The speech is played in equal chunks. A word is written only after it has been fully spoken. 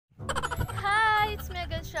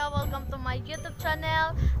Asia. Welcome to my YouTube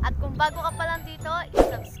channel. At kung bago ka pa lang dito,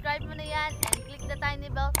 i-subscribe mo na yan and click the tiny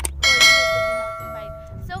bell for you to be notified.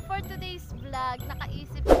 So for today's vlog,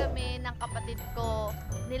 nakaisip kami ng kapatid ko,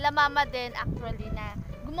 nila mama din actually, na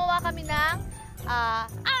gumawa kami ng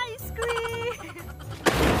ice cream!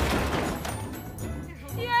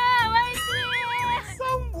 Yeah, ice cream!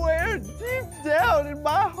 Somewhere deep down in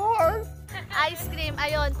my heart. Ice cream,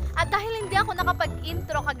 ayun. At dahil hindi ako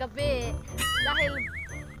nakapag-intro kagabi, dahil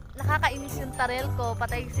nakakainis yung tarel ko,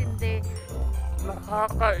 patay sindi.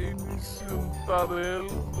 Nakakainis yung tarel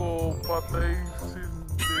ko, patay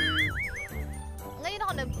sindi. Ngayon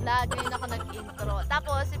ako nag-vlog, ngayon ako nag-intro.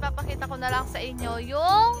 Tapos ipapakita ko na lang sa inyo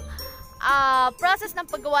yung process ng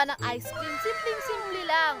paggawa ng ice cream. Simpleng-simple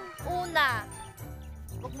lang. Una,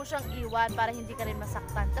 huwag mo siyang iwan para hindi ka rin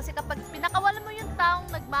masaktan. Kasi kapag pinakawalan mo yung taong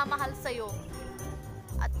nagmamahal sa'yo,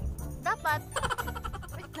 at dapat,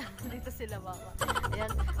 wait lang, dito sila mama.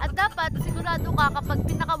 Ayan. At dapat, sigurado ka kapag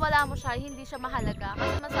pinakawala mo siya, hindi siya mahalaga.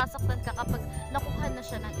 Kasi masasaktan ka kapag nakuha na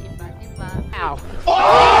siya ng iba, diba? Ow!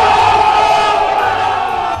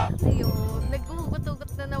 Ayun,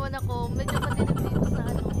 naghuhugot-hugot na naman ako. Medyo madilim dito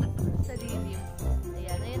sa lilim.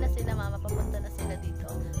 Ayan, ayun na sila mama, papunta na sila dito.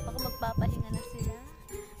 Baka magpapahinga na sila.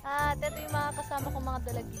 At ito yung mga kasama kong mga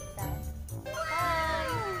dalagita. Hi!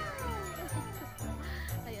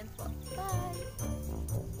 Ayan po. Bye!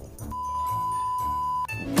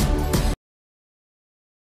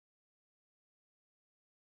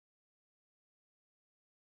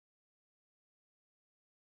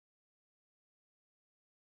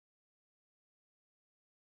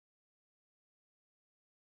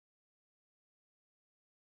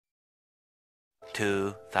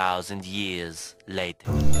 $2,000 years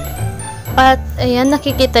later. At ayan,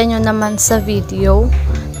 nakikita nyo naman sa video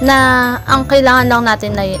na ang kailangan lang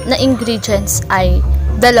natin na ingredients ay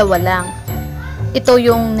dalawa lang. Ito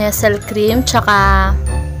yung Nestle Cream tsaka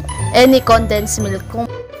any condensed milk.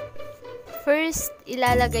 First,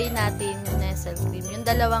 ilalagay natin yung Nestle Cream, yung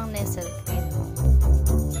dalawang Nestle Cream.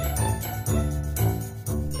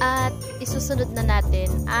 At isusunod na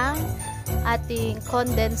natin ang ating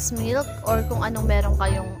condensed milk or kung anong meron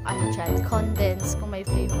kayong condensed kung may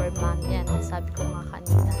flavor man. Yan, sabi ko nga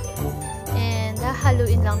kanina. And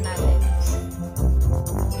haluin lang natin.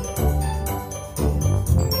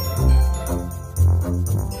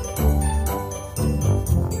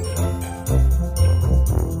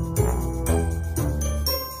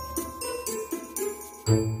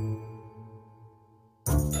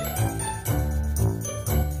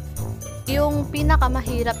 Yung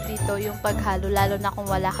pinakamahirap dito yung paghalo, lalo na kung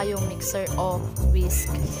wala kayong mixer o whisk.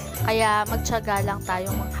 Kaya magtiyaga lang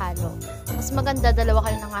tayong maghalo. Mas maganda dalawa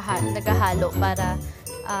kayo naghahalo para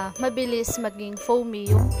mabilis maging foamy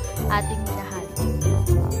yung ating hinahalo.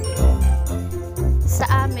 Sa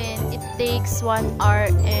amin, it takes 1 hour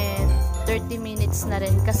and 30 minutes na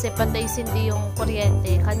rin kasi patay sindi yung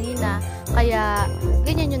kuryente kanina. Kaya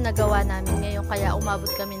ganyan yung nagawa namin ngayon. Kaya umabot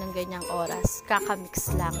kami ng ganyang oras. Kakamix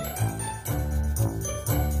lang.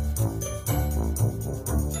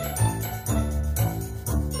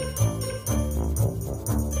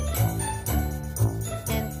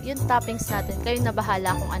 Yung toppings natin, kayo na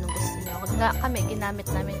bahala kung anong gusto nyo. Kami, ginamit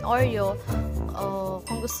namin Oreo, o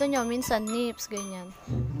kung gusto nyo, minsan nips, ganyan.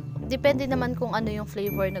 Depende naman kung ano yung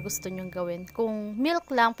flavor na gusto nyo gawin. Kung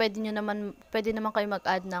milk lang, pwede naman kayo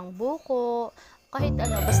mag-add ng buko, kahit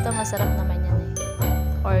ano, basta masarap naman yan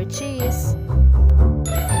eh. Or cheese.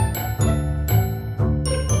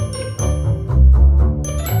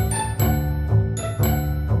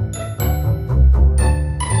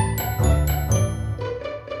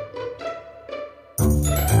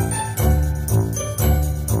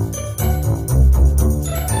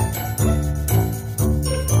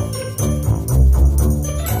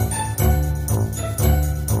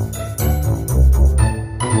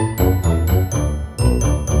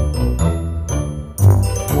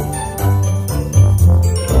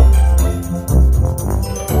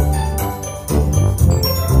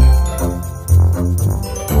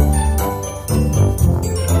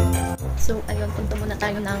 So, ayun, punta muna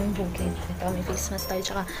tayo ng bukid. Ito, may face mask tayo,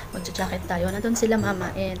 tsaka magja-jacket tayo. Nandun sila mama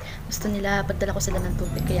and gusto nila pagdala ko sila ng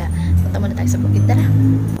tubig. Kaya, punta muna tayo sa bukid. Tara!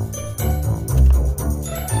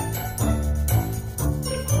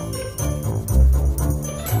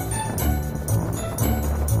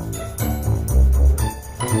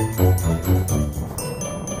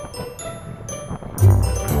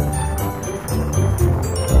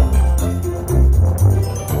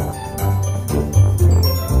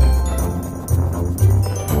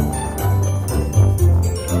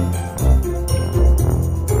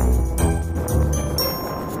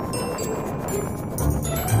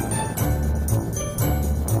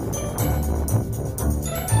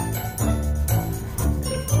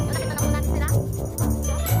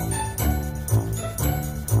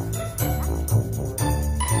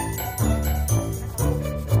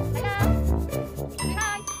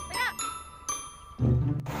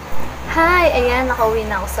 Hi! Ayan, nakauwi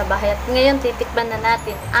na ako sa bahay. At ngayon, titikman na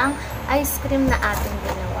natin ang ice cream na ating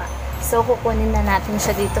ginawa. So, kukunin na natin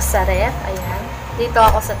siya dito sa ref. Ayan. Dito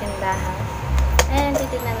ako sa tindahan. And,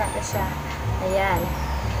 titignan natin siya. Ayan.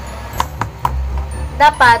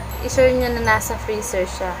 Dapat, isure nyo na nasa freezer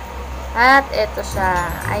siya. At, eto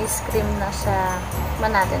siya. Ice cream na siya.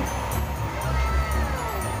 Tikman natin.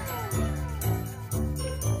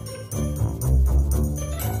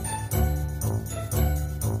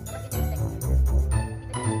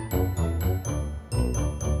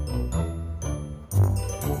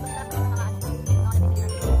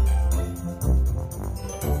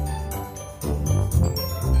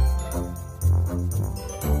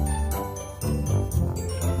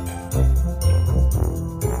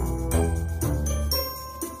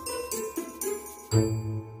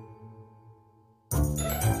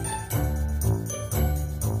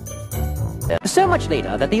 So much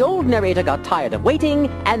later that the old narrator got tired of waiting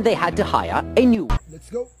and they had to hire a new. Let's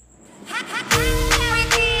go.